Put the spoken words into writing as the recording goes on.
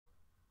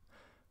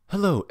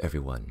Hello,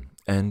 everyone,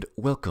 and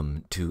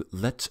welcome to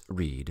Let's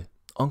Read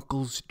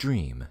Uncle's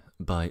Dream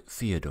by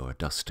Fyodor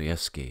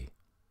Dostoevsky.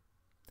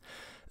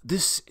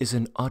 This is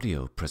an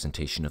audio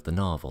presentation of the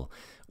novel,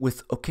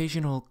 with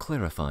occasional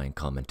clarifying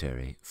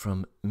commentary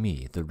from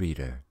me, the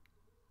reader.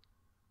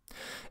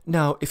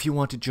 Now, if you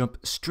want to jump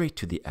straight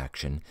to the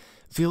action,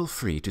 feel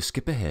free to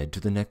skip ahead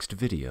to the next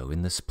video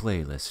in this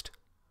playlist.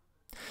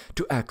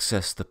 To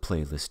access the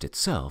playlist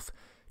itself,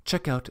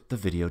 check out the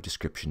video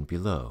description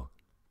below.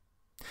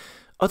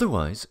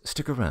 Otherwise,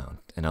 stick around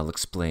and I'll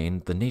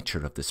explain the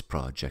nature of this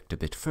project a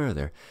bit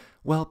further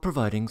while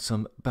providing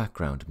some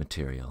background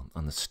material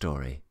on the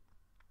story.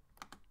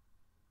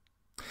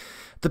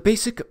 The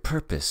basic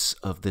purpose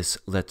of this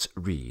Let's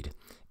Read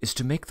is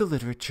to make the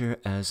literature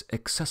as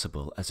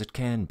accessible as it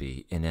can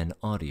be in an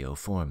audio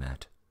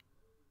format.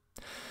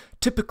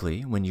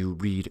 Typically, when you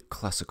read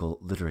classical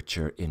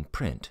literature in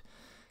print,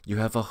 you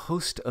have a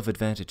host of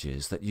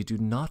advantages that you do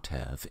not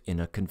have in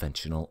a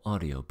conventional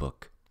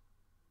audiobook.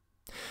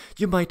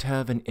 You might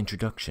have an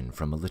introduction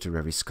from a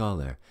literary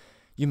scholar.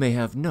 You may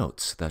have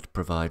notes that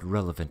provide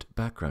relevant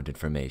background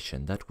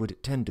information that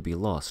would tend to be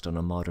lost on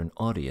a modern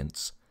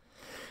audience.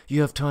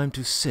 You have time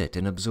to sit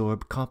and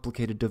absorb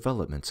complicated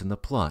developments in the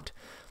plot,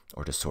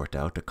 or to sort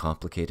out a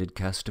complicated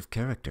cast of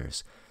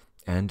characters,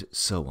 and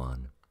so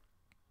on.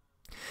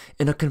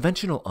 In a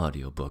conventional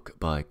audiobook,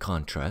 by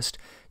contrast,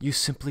 you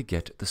simply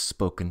get the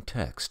spoken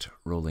text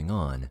rolling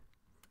on.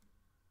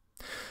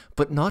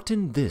 But not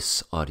in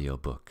this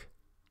audiobook.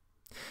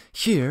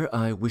 Here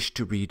I wish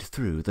to read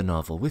through the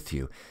novel with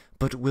you,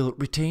 but will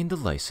retain the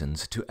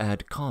license to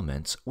add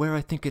comments where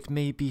I think it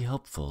may be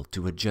helpful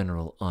to a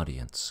general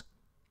audience.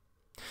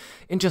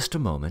 In just a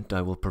moment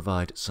I will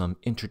provide some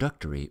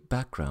introductory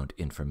background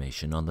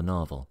information on the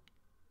novel.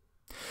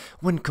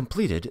 When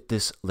completed,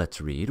 this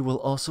Let's Read will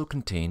also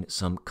contain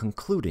some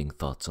concluding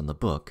thoughts on the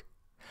book,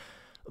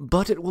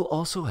 but it will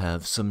also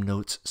have some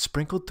notes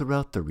sprinkled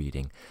throughout the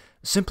reading,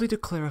 simply to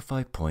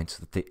clarify points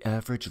that the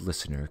average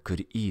listener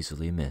could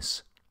easily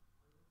miss.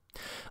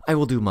 I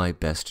will do my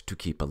best to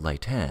keep a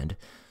light hand,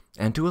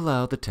 and to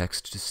allow the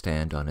text to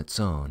stand on its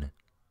own.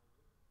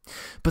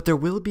 But there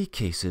will be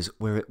cases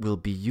where it will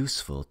be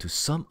useful to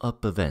sum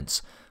up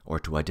events or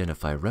to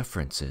identify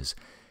references,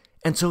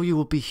 and so you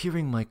will be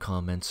hearing my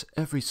comments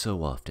every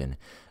so often,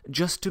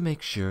 just to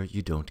make sure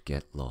you don't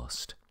get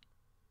lost.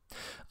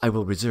 I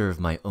will reserve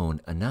my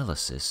own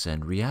analysis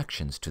and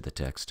reactions to the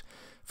text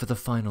for the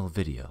final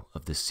video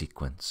of this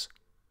sequence.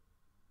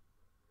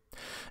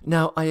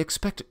 Now, I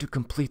expect to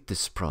complete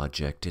this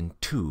project in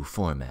two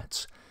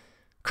formats.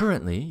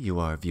 Currently, you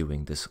are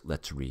viewing this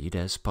Let's Read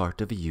as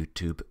part of a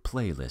YouTube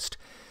playlist,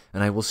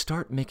 and I will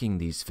start making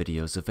these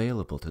videos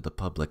available to the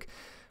public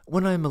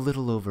when I am a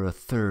little over a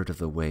third of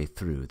the way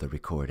through the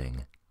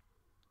recording.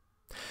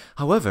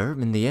 However,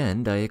 in the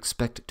end, I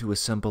expect to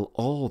assemble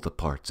all the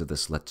parts of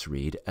this Let's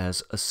Read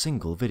as a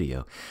single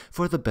video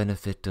for the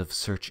benefit of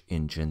search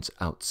engines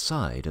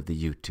outside of the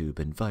YouTube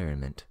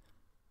environment.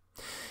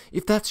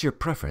 If that's your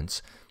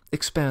preference,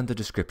 expand the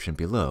description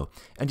below,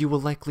 and you will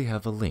likely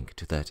have a link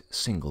to that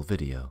single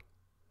video.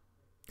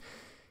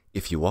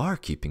 If you are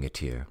keeping it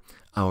here,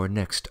 our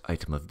next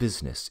item of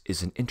business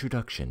is an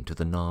introduction to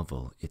the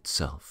novel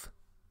itself.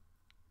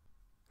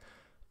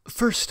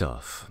 First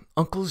off,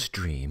 Uncle's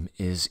Dream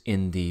is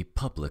in the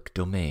public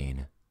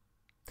domain.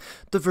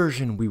 The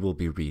version we will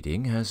be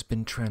reading has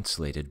been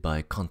translated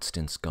by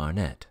Constance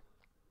Garnett.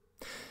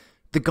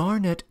 The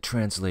Garnett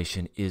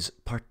translation is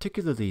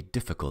particularly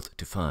difficult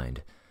to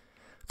find.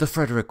 The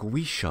Frederick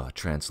Wishaw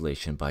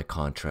translation, by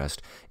contrast,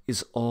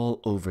 is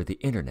all over the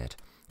internet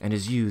and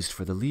is used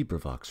for the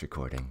LibriVox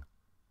recording.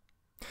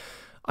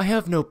 I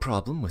have no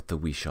problem with the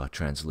Wishaw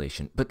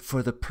translation, but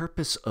for the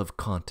purpose of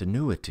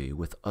continuity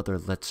with other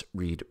Let's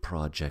Read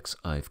projects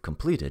I've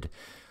completed,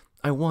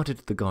 I wanted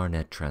the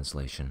Garnett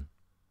translation.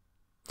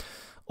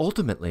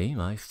 Ultimately,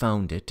 I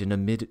found it in a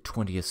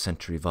mid-20th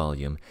century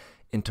volume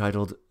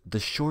entitled The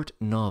Short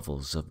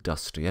Novels of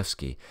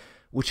Dostoevsky,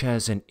 which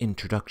has an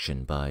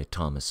introduction by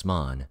Thomas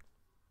Mann.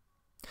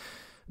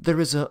 There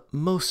is a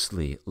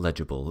mostly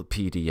legible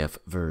PDF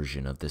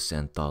version of this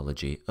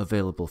anthology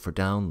available for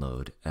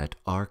download at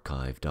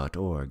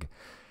archive.org,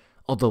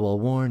 although I'll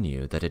warn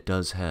you that it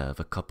does have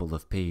a couple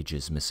of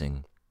pages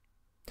missing.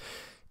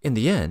 In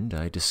the end,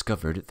 I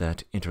discovered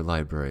that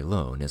interlibrary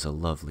loan is a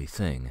lovely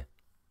thing.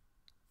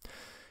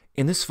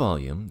 In this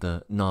volume,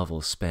 the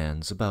novel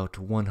spans about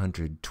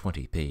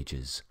 120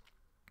 pages.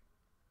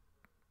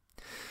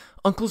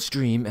 Uncle's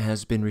Dream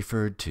has been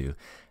referred to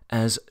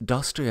as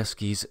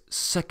Dostoevsky's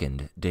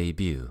second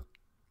debut.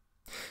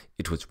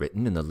 It was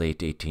written in the late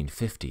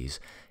 1850s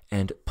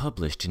and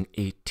published in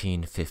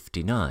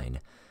 1859,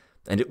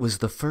 and it was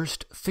the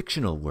first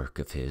fictional work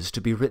of his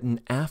to be written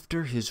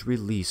after his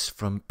release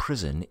from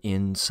prison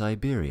in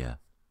Siberia.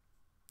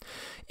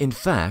 In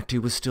fact, he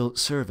was still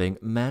serving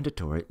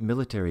mandatory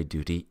military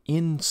duty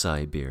in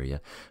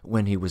Siberia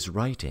when he was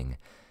writing,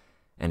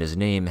 and his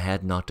name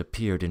had not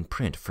appeared in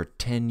print for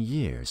 10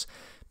 years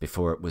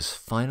before it was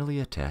finally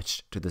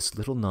attached to this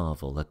little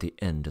novel at the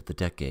end of the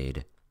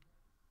decade.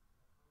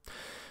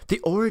 The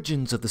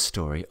origins of the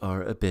story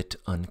are a bit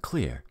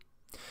unclear.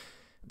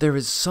 There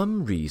is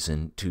some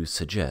reason to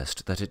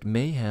suggest that it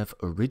may have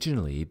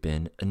originally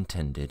been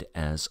intended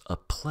as a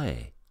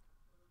play.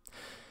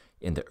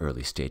 In the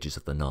early stages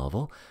of the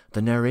novel,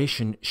 the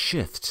narration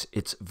shifts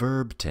its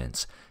verb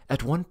tense,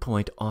 at one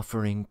point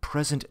offering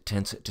present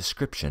tense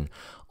description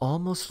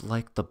almost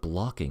like the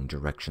blocking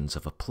directions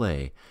of a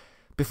play,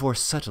 before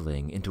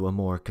settling into a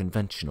more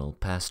conventional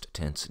past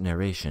tense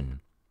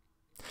narration.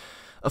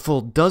 A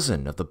full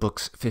dozen of the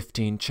book's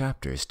 15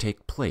 chapters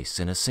take place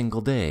in a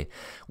single day,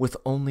 with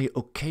only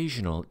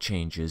occasional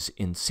changes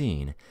in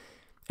scene,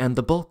 and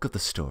the bulk of the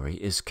story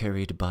is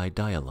carried by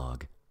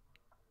dialogue.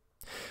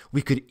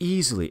 We could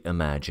easily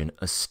imagine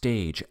a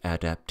stage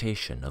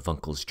adaptation of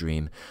Uncle's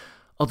Dream,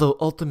 although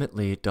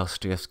ultimately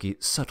Dostoevsky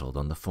settled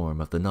on the form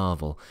of the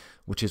novel,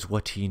 which is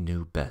what he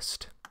knew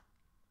best.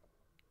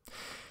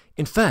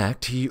 In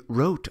fact, he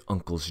wrote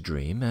Uncle's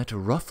Dream at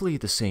roughly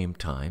the same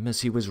time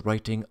as he was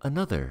writing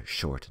another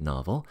short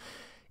novel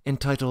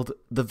entitled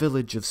The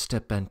Village of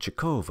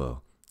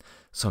Stepanchikovo,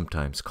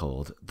 sometimes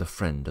called The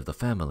Friend of the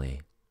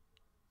Family.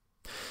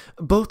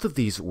 Both of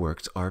these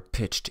works are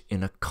pitched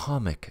in a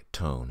comic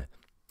tone,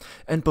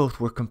 and both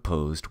were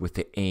composed with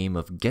the aim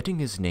of getting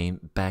his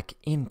name back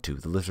into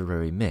the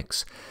literary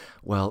mix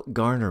while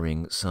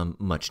garnering some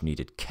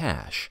much-needed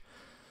cash,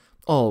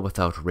 all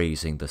without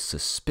raising the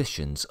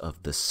suspicions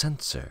of the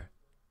censor.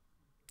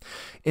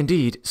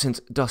 Indeed,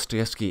 since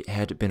Dostoevsky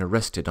had been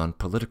arrested on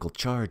political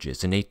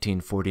charges in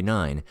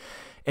 1849,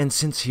 and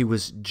since he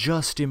was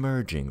just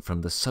emerging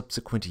from the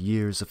subsequent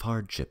years of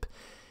hardship,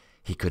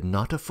 he could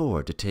not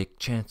afford to take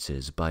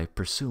chances by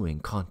pursuing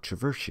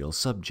controversial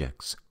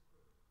subjects.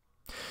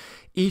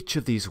 Each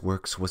of these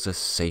works was a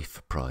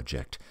safe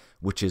project,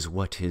 which is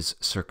what his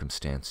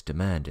circumstance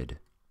demanded.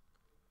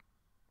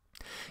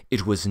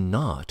 It was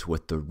not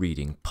what the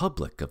reading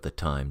public of the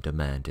time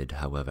demanded,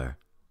 however.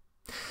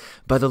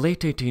 By the late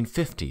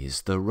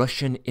 1850s, the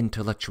Russian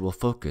intellectual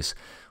focus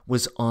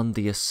was on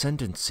the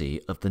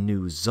ascendancy of the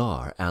new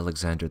Tsar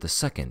Alexander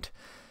II,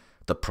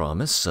 the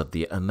promise of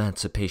the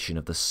emancipation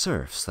of the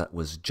serfs that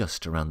was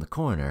just around the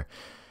corner,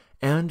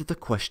 and the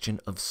question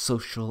of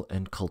social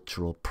and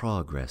cultural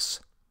progress.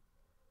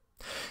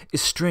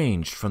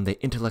 Estranged from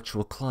the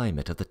intellectual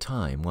climate of the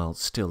time while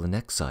still in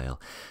exile,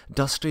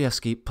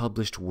 Dostoevsky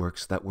published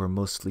works that were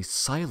mostly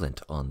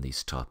silent on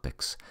these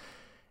topics,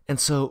 and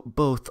so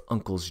both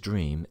Uncle's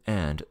Dream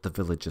and The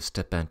Village of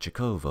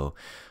Stepanchikovo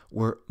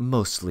were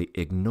mostly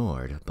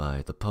ignored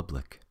by the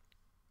public.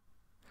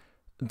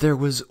 There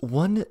was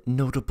one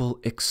notable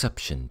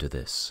exception to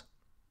this.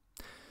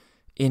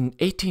 In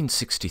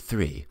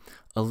 1863,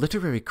 a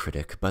literary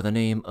critic by the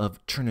name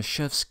of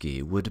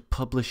Chernyshevsky would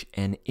publish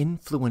an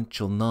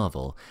influential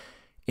novel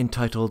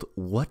entitled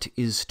What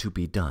is to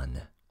be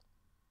Done?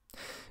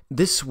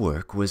 This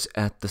work was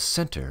at the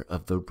center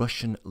of the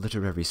Russian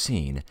literary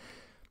scene,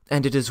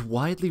 and it is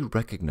widely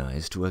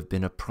recognized to have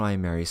been a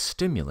primary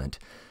stimulant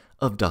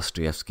of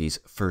Dostoevsky's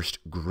first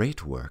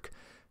great work,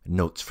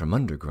 Notes from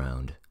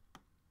Underground.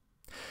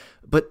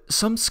 But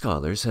some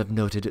scholars have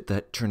noted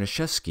that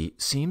Chernyshevsky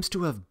seems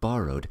to have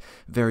borrowed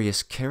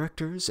various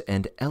characters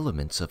and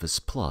elements of his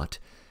plot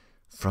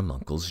from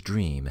Uncle's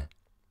Dream.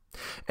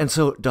 And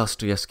so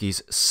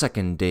Dostoevsky's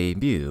second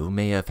debut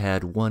may have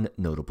had one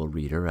notable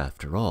reader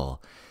after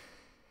all.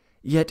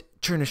 Yet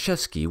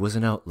Chernyshevsky was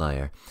an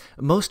outlier.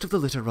 Most of the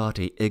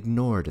literati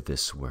ignored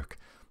this work,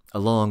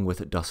 along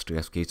with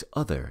Dostoevsky's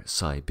other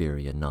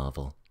Siberian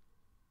novel.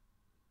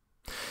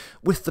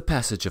 With the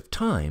passage of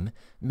time,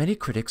 many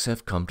critics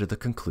have come to the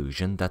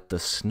conclusion that the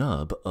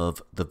snub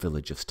of The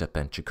Village of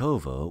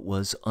Stepanchikovo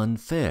was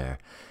unfair,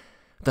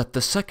 that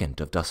the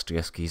second of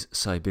Dostoevsky's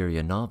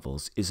Siberian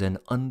novels is an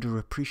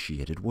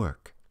underappreciated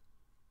work.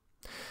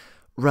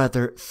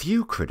 Rather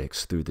few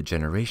critics through the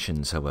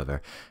generations,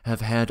 however, have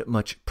had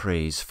much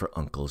praise for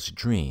Uncle's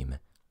Dream.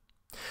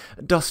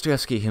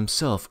 Dostoevsky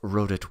himself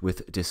wrote it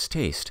with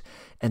distaste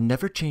and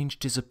never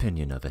changed his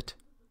opinion of it.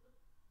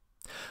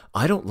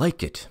 "I don't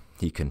like it,"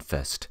 he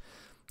confessed,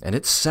 "and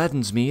it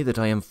saddens me that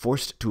I am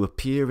forced to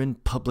appear in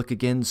public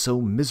again so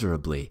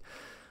miserably.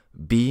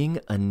 Being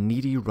a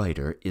needy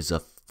writer is a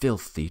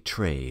filthy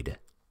trade."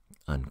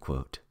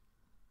 Unquote.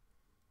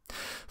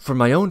 For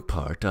my own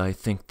part, I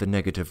think the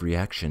negative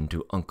reaction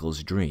to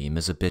Uncle's Dream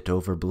is a bit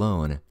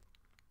overblown.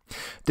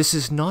 This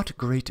is not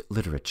great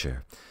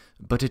literature,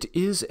 but it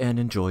is an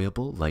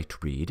enjoyable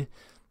light read,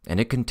 and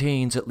it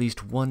contains at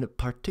least one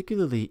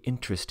particularly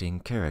interesting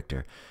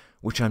character,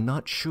 which I'm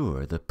not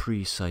sure the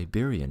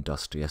pre-Siberian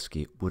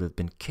Dostoevsky would have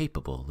been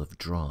capable of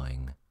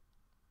drawing.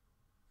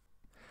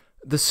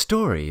 The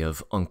story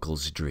of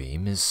Uncle's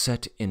Dream is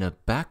set in a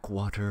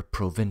backwater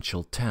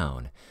provincial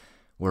town,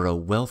 where a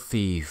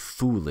wealthy,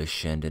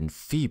 foolish, and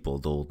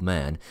enfeebled old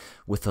man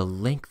with a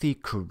lengthy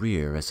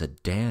career as a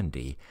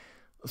dandy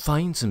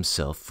finds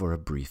himself for a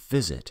brief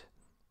visit.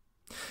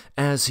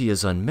 As he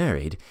is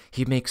unmarried,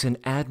 he makes an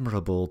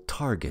admirable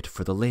target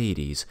for the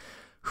ladies,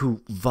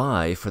 who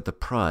vie for the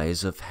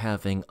prize of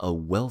having a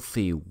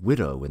wealthy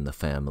widow in the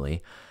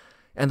family,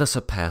 and thus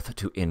a path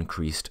to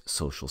increased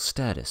social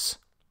status.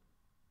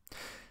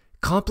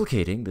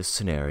 Complicating this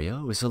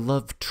scenario is a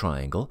love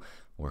triangle,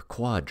 or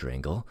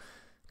quadrangle,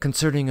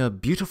 concerning a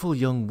beautiful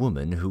young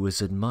woman who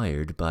is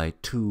admired by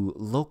two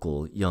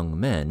local young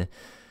men,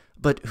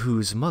 but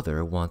whose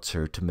mother wants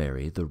her to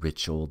marry the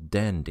rich old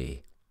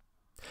dandy.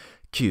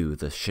 Cue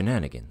the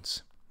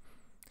shenanigans.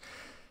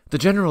 The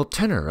general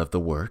tenor of the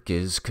work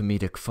is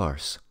comedic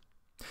farce.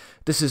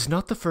 This is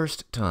not the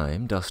first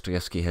time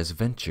Dostoevsky has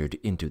ventured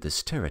into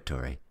this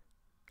territory.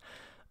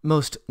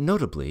 Most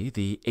notably,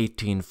 the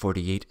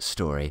 1848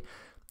 story,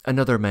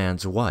 Another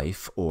Man's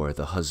Wife, or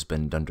The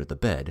Husband Under the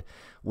Bed,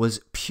 was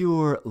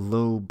pure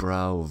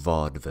lowbrow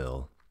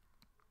vaudeville.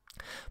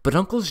 But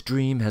Uncle's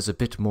Dream has a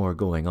bit more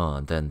going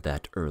on than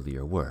that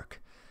earlier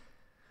work.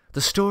 The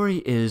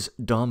story is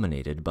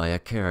dominated by a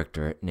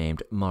character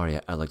named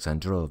Maria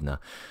Alexandrovna,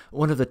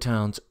 one of the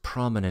town's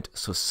prominent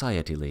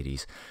society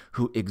ladies,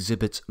 who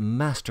exhibits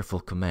masterful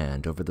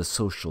command over the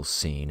social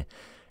scene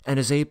and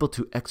is able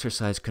to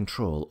exercise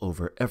control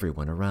over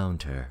everyone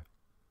around her.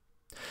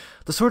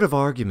 The sort of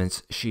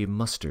arguments she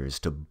musters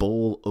to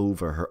bowl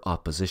over her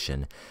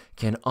opposition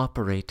can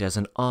operate as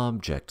an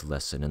object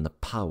lesson in the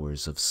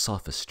powers of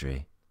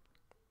sophistry.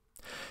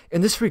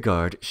 In this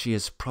regard, she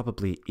is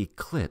probably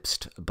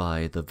eclipsed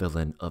by the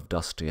villain of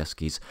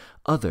Dostoevsky's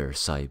other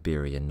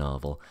Siberian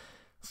novel,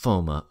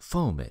 Foma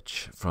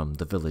Fomitch, from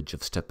the village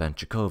of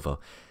Stepanchikovo,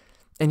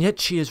 and yet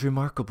she is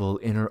remarkable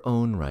in her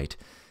own right,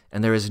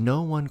 and there is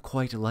no one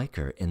quite like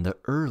her in the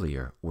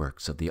earlier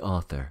works of the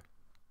author.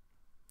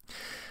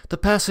 The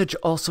passage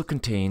also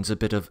contains a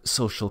bit of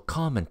social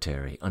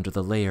commentary under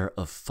the layer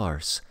of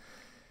farce.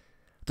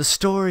 The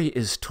story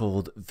is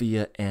told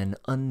via an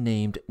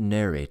unnamed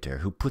narrator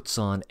who puts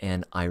on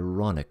an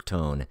ironic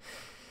tone,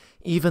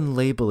 even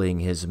labeling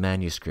his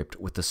manuscript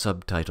with the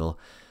subtitle,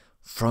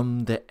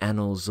 From the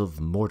Annals of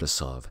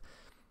Mordosov,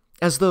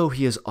 as though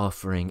he is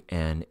offering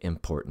an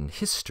important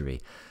history,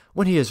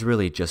 when he is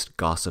really just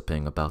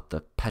gossiping about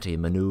the petty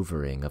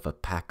maneuvering of a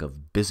pack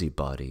of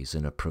busybodies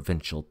in a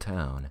provincial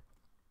town.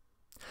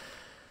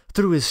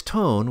 Through his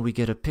tone, we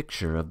get a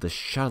picture of the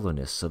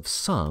shallowness of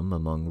some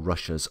among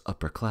Russia's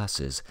upper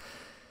classes,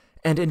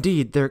 and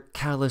indeed their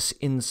callous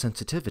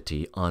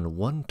insensitivity on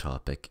one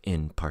topic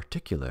in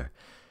particular,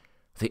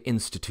 the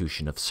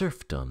institution of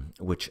serfdom,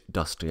 which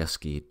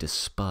Dostoevsky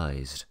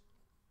despised.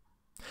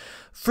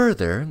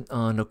 Further,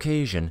 on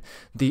occasion,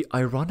 the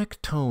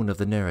ironic tone of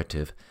the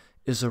narrative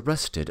is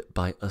arrested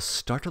by a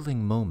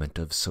startling moment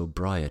of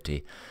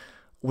sobriety,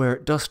 where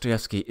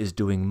Dostoevsky is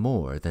doing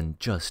more than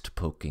just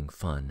poking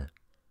fun.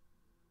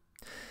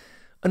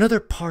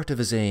 Another part of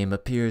his aim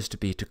appears to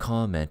be to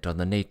comment on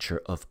the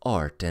nature of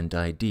art and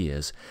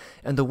ideas,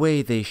 and the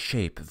way they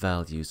shape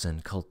values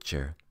and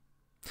culture.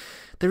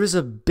 There is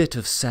a bit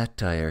of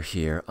satire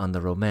here on the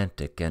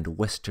romantic and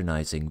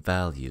westernizing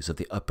values of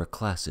the upper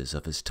classes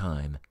of his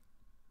time.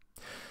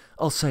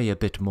 I'll say a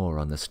bit more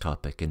on this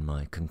topic in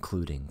my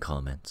concluding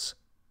comments.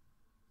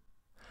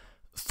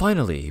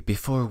 Finally,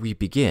 before we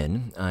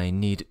begin, I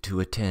need to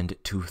attend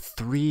to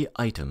 3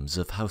 items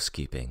of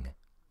housekeeping.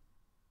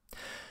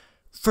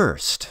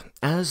 First,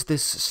 as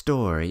this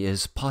story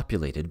is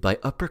populated by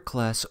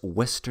upper-class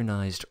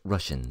westernized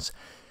Russians,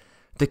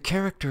 the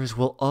characters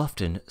will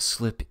often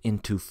slip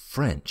into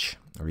French,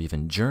 or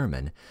even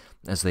German,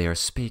 as they are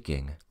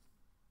speaking.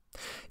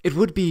 It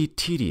would be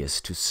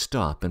tedious to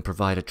stop and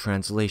provide a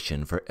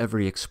translation for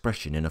every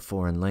expression in a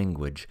foreign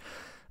language,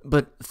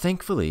 but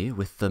thankfully,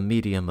 with the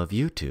medium of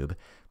YouTube,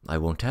 I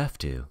won't have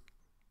to.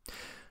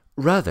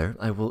 Rather,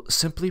 I will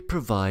simply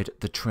provide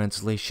the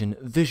translation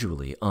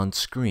visually on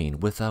screen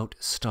without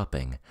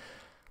stopping,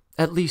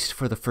 at least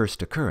for the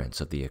first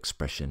occurrence of the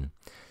expression.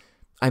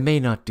 I may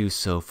not do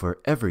so for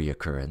every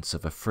occurrence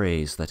of a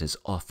phrase that is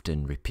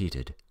often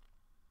repeated.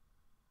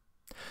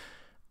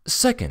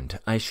 Second,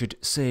 I should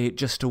say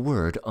just a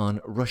word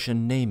on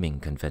Russian naming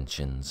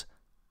conventions.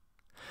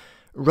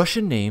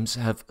 Russian names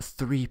have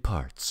 3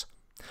 parts,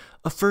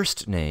 a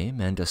first name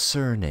and a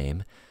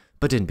surname,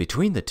 but in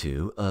between the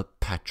two, a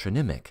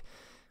patronymic,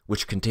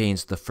 which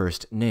contains the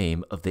first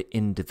name of the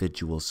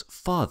individual's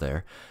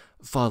father,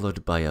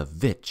 followed by a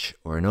vich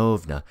or an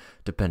ovna,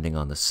 depending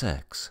on the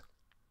sex.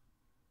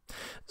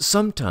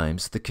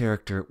 Sometimes the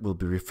character will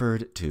be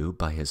referred to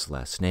by his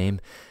last name,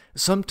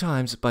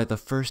 sometimes by the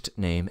first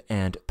name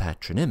and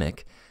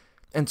patronymic,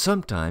 and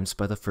sometimes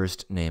by the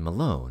first name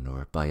alone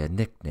or by a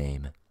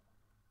nickname.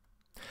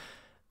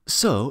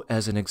 So,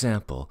 as an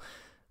example,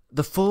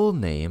 the full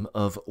name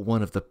of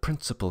one of the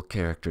principal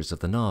characters of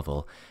the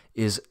novel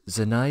is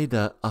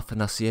Zenaida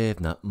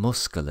Afanasyevna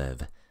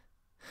Moskalev.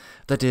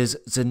 That is,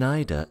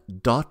 Zenaida,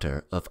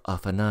 daughter of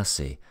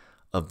Afanasy,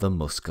 of the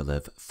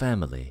Moskalev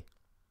family.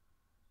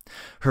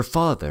 Her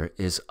father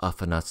is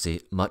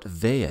Afanasy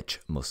Matveyich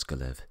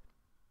Moskalev.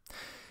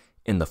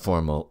 In the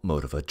formal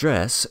mode of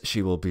address,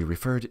 she will be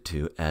referred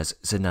to as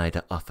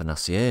Zenaida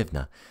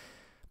Afanasyevna,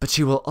 but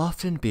she will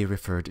often be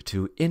referred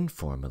to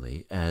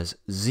informally as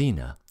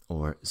Zina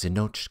or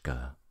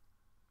Zinochka.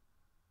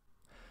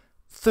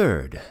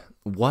 Third,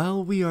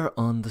 while we are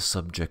on the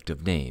subject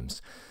of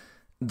names,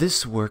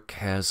 this work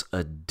has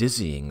a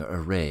dizzying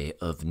array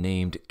of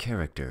named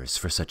characters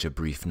for such a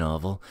brief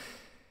novel,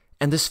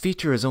 and this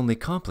feature is only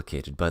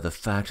complicated by the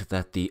fact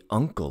that the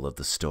uncle of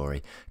the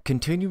story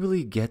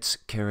continually gets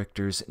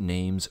characters'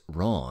 names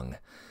wrong,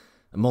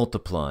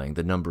 multiplying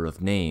the number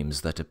of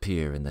names that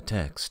appear in the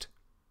text.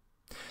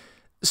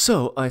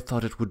 So I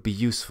thought it would be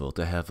useful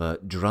to have a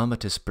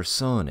Dramatis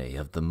personae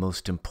of the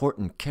most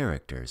important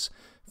characters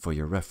for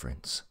your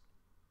reference.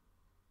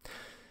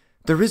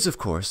 There is, of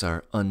course,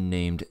 our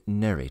unnamed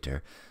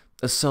narrator,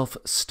 a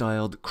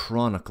self-styled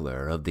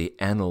chronicler of the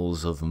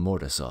annals of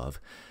Mordassov,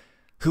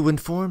 who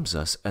informs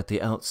us at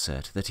the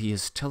outset that he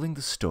is telling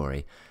the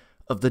story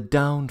of the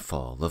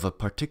downfall of a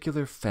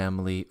particular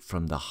family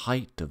from the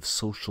height of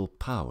social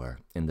power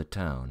in the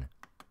town.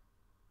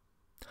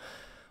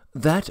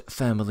 That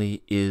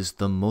family is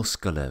the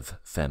Moskalev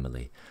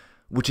family,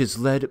 which is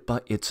led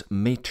by its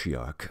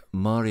matriarch,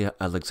 Maria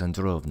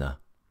Alexandrovna.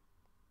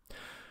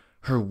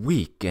 Her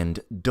weak and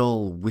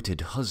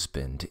dull-witted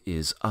husband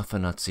is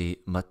Afanasy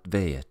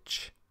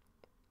Matveyevich.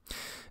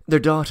 Their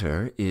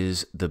daughter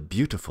is the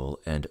beautiful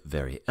and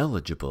very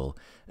eligible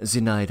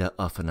Zinaida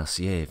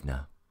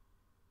Afanasyevna.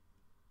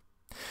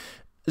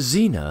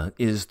 Zina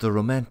is the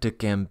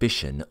romantic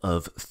ambition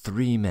of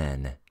three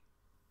men.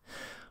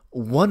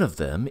 One of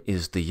them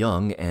is the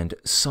young and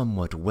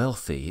somewhat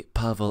wealthy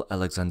Pavel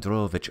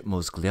Alexandrovich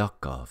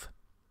Mozgliakov.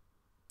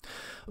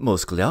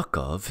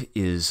 Mozgliakov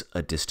is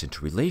a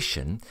distant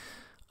relation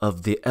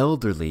of the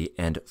elderly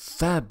and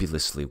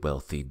fabulously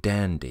wealthy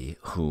dandy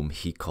whom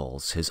he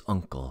calls his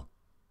uncle.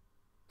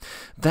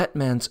 That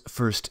man's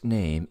first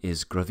name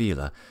is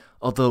Gravila,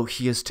 although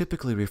he is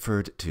typically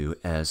referred to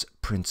as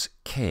Prince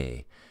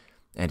K,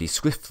 and he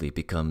swiftly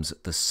becomes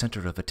the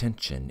center of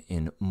attention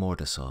in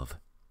Mordassov.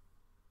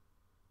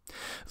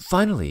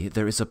 Finally,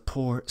 there is a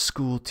poor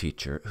school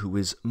teacher who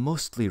is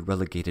mostly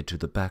relegated to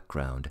the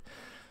background,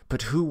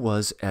 but who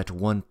was at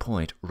one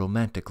point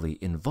romantically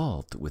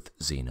involved with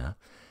Zina,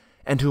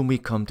 and whom we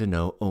come to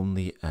know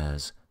only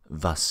as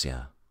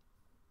Vasya.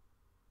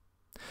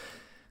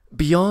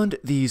 Beyond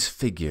these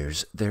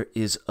figures, there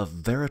is a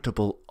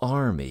veritable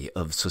army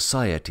of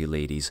society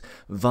ladies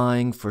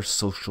vying for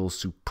social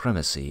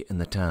supremacy in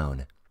the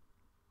town.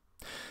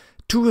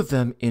 Two of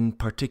them in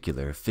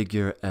particular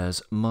figure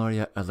as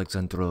Maria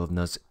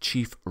Alexandrovna's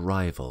chief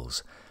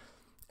rivals,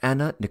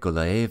 Anna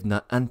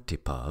Nikolaevna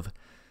Antipov,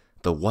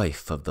 the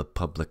wife of the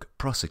public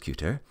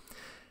prosecutor,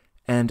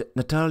 and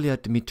Natalia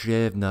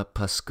Dmitrievna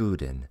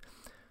Paskudin,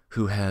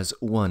 who has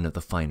one of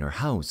the finer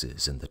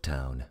houses in the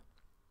town.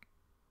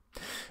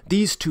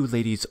 These two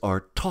ladies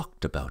are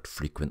talked about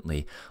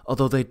frequently,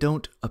 although they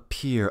don't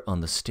appear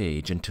on the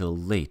stage until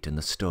late in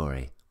the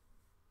story.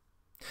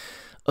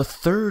 A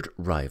third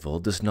rival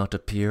does not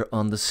appear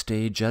on the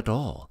stage at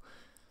all.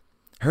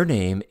 Her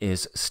name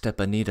is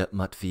Stepanida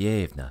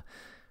Matveyevna,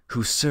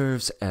 who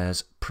serves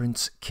as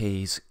Prince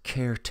K's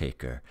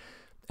caretaker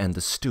and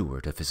the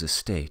steward of his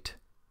estate.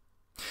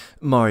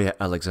 Maria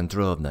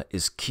Alexandrovna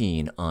is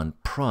keen on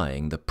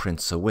prying the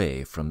prince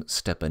away from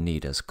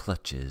Stepanida's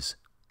clutches.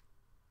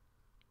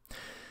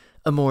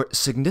 A more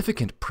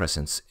significant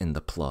presence in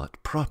the plot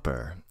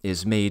proper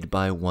is made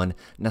by one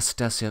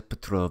Nastasia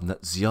Petrovna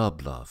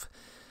Zyablov,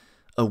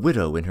 a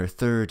widow in her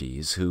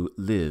 30s who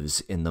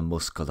lives in the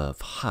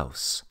Moskalev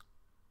house.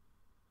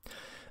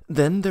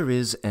 Then there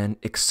is an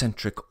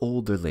eccentric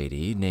older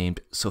lady named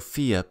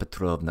Sofia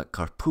Petrovna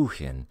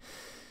Karpuhin,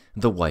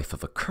 the wife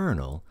of a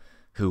colonel,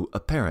 who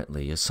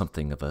apparently is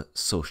something of a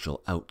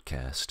social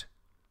outcast.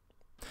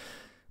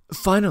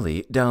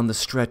 Finally, down the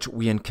stretch,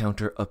 we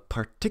encounter a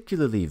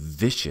particularly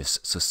vicious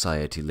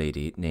society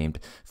lady named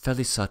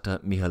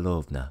Felisata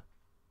Mihailovna.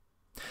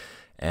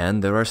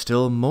 And there are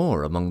still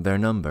more among their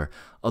number,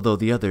 although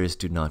the others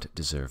do not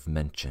deserve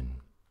mention.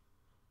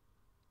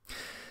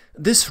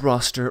 This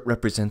roster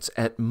represents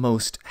at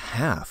most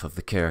half of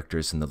the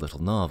characters in the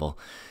little novel.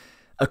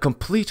 A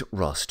complete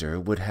roster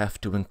would have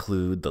to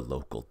include the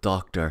local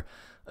doctor,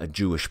 a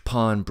Jewish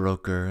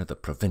pawnbroker, the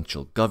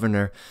provincial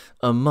governor,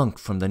 a monk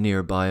from the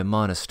nearby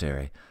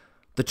monastery,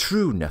 the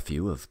true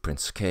nephew of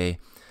Prince K,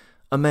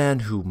 a man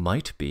who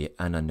might be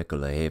Anna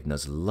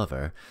Nikolaevna's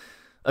lover,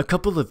 a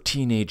couple of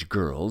teenage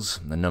girls,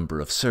 a number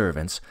of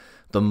servants,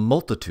 the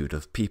multitude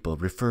of people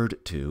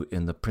referred to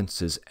in the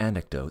prince's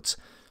anecdotes,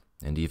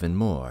 and even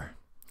more.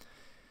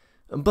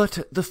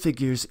 But the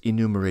figures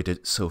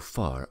enumerated so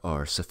far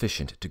are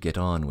sufficient to get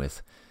on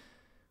with.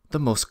 The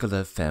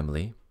Moskalev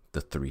family,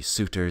 the three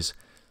suitors,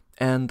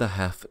 and the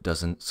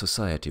half-dozen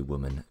society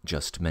women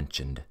just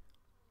mentioned.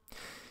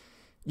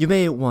 You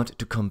may want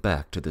to come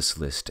back to this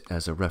list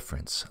as a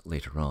reference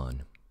later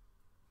on.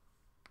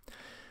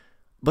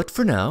 But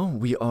for now,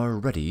 we are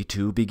ready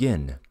to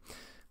begin.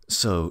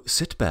 So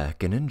sit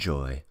back and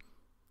enjoy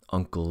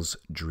Uncle's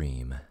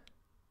Dream.